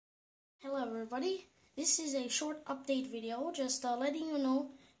Hello everybody, this is a short update video, just letting you know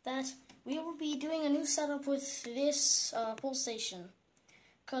that we will be doing a new setup with this pull station.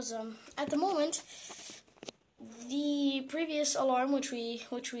 Because at the moment, the previous alarm which we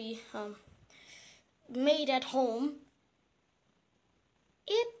made at home,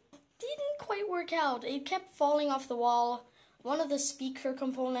 it didn't quite work out. It kept falling off the wall. One of the speaker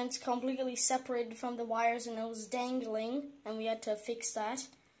components completely separated from the wires and it was dangling, and we had to fix that.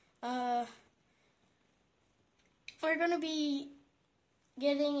 We're gonna be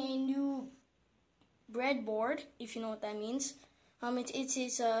getting a new breadboard, if you know what that means.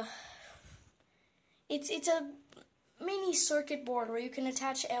 It's a mini circuit board where you can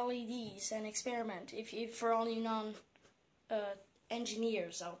attach LEDs and experiment. If for all you non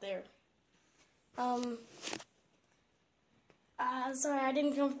engineers out there. Sorry, I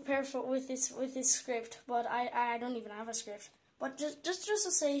didn't come prepared with this script, but I don't even have a script. But just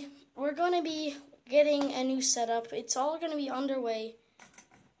to say, we're gonna be getting a new setup. It's all gonna be underway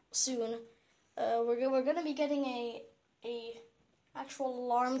soon. We're gonna be getting a actual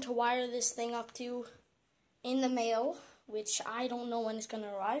alarm to wire this thing up to in the mail, which I don't know when it's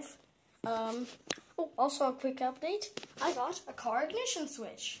gonna arrive. Also a quick update. I got a car ignition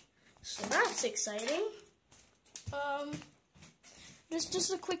switch, so that's exciting.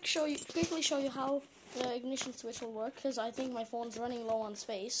 Just a quickly show you how the ignition switch will work, because I think my phone's running low on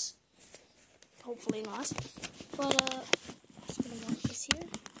space. Hopefully not. But I'm just gonna mount this here.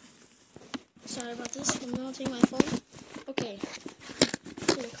 Sorry about this. I'm mounting my phone. Okay.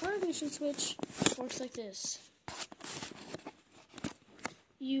 So the car ignition switch works like this.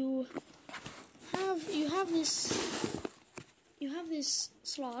 You have this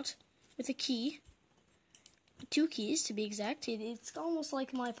slot with a key. 2 keys to be exact. It's almost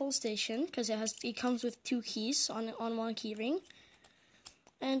like my pull station because it comes with 2 keys on one key ring.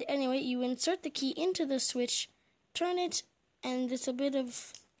 And anyway, you insert the key into the switch, turn it, and there's a bit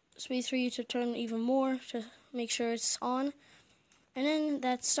of space for you to turn even more to make sure it's on. And then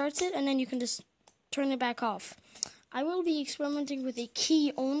that starts it, and then you can just turn it back off. I will be experimenting with a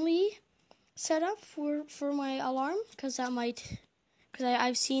key only setup for my alarm because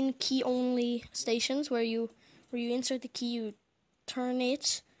I've seen key only stations where you insert the key, you turn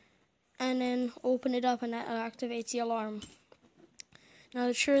it, and then open it up, and that activates the alarm.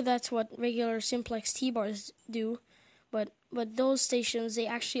 Now, sure, that's what regular simplex T-bars do, but those stations, they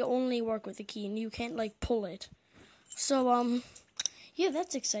actually only work with the key, and you can't like pull it. So yeah,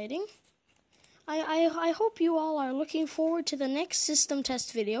 that's exciting. I hope you all are looking forward to the next system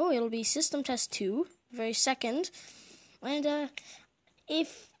test video. It'll be system test 2, very second, and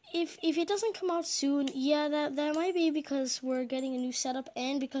if it doesn't come out soon, yeah, that might be because we're getting a new setup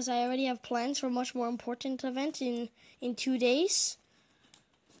and because I already have plans for a much more important event in 2 days.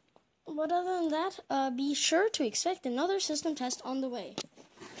 But other than that, be sure to expect another system test on the way.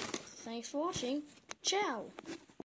 Thanks for watching. Ciao!